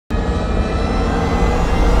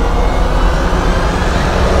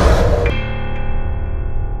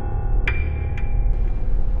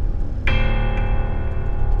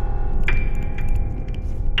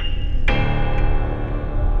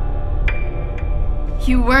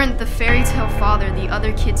You weren't the fairy tale father the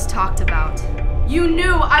other kids talked about. You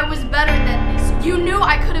knew I was better than this. You knew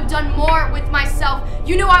I could have done more with myself.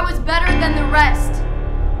 You knew I was better than the rest.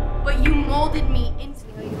 But you molded me into...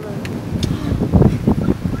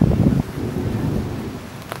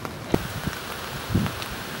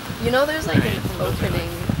 You know there's like an opening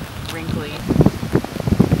wrinkly.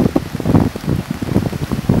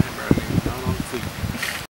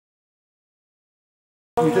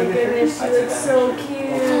 Oh my goodness, you look so cute.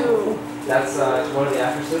 That's one of the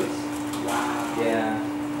after suits. Wow. Yeah.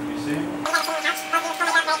 You see?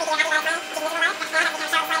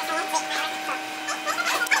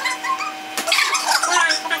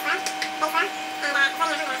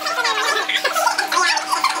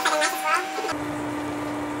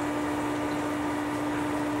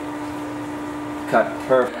 Cut.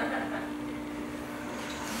 Perfect.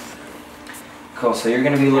 Cool. So you're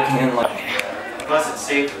gonna be looking in like. Plus it's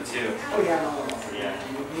safer too. Oh yeah. Yeah.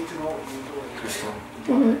 Crystal.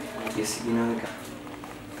 Mm-hmm. Yes, you know the guy.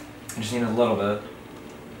 I just need a little bit.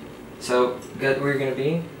 So get where you're gonna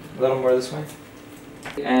be. A little more this way.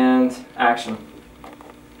 And action.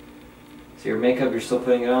 So your makeup, you're still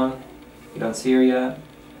putting it on. You don't see her yet.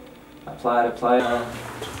 Apply it.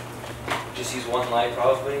 Just use one light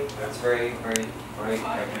probably. It's very, very bright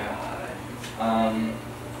right now.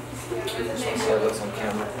 Just want to see how it looks on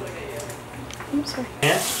camera. I'm sorry.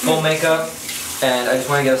 Yeah? Full makeup, and I just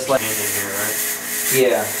want to get a slight. Here, right?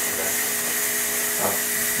 Yeah.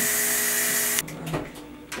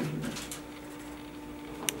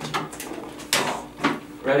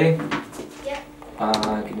 Ready? Yeah.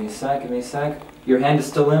 Give me a sec. Your hand is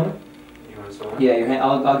still in? You want to start? Yeah, your hand.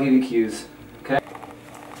 I'll give you cues. Okay.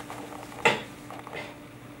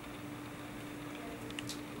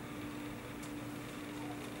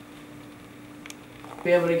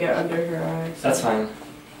 Be able to get under her eyes. That's fine.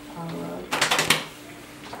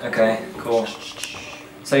 Okay, cool.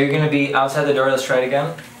 So you're gonna be outside the door. Let's try it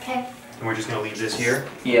again. Okay. And we're just going to leave this here?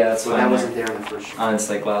 Yeah, that's fine. That wasn't there in the first shot. On its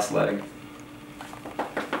like last leg.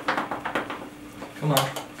 Come on.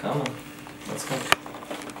 Let's go.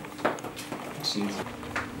 Jeez.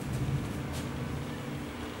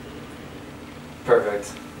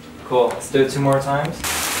 Perfect. Cool. Let's do it 2 more times.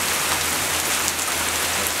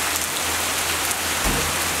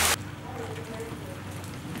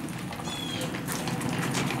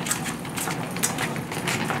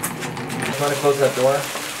 I'm gonna close that door.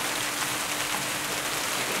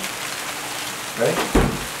 Ready?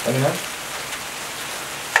 Let me know.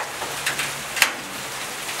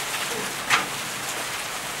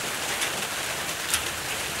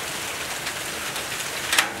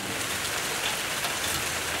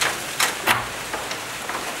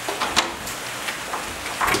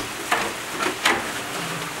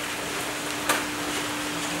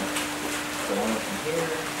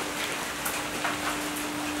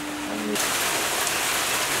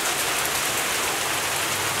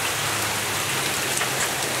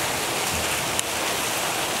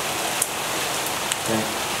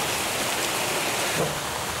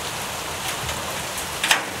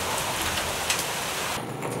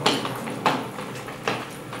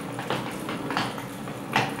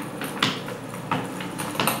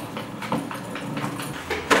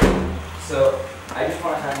 So I just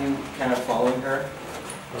want to have you kind of following her.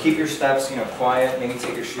 Keep your steps, quiet. Maybe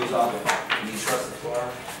take your shoes off if you trust the floor.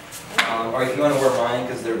 Or if you want to wear mine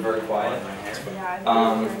because they're very quiet.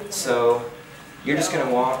 So you're just going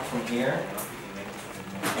to walk from here.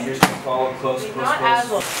 And you're just going to follow close.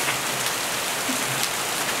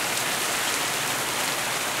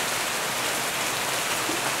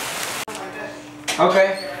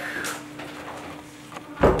 Okay.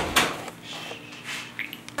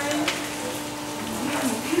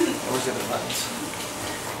 Where's the other buttons?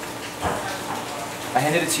 I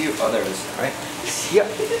handed it to you. Oh, there it is, right? Yep.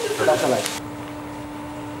 That's the light.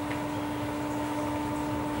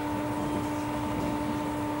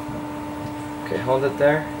 Okay, hold it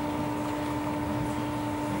there.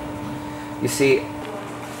 You see,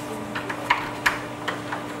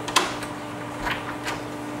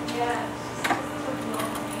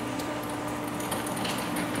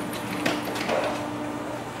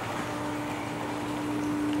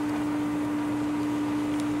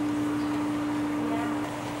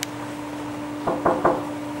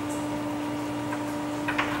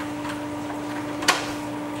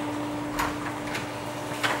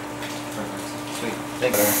 sweet.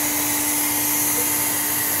 Thank you.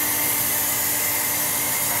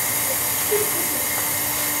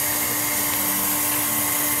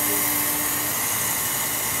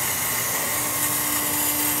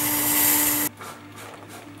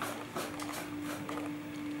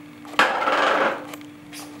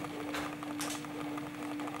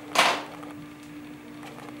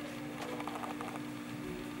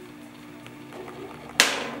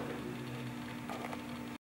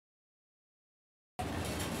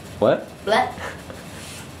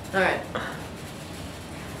 Alright.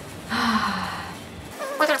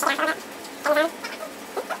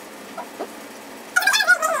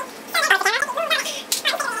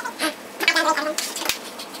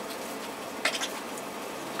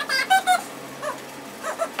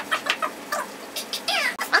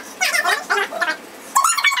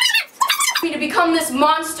 Me to become this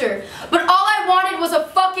monster, but all I wanted was a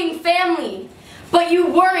fucking family. But you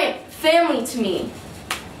weren't family to me.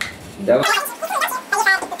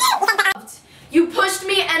 You pushed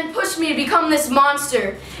me and pushed me to become this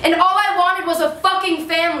monster, and all I wanted was a fucking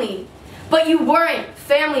family. But you weren't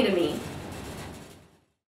family to me.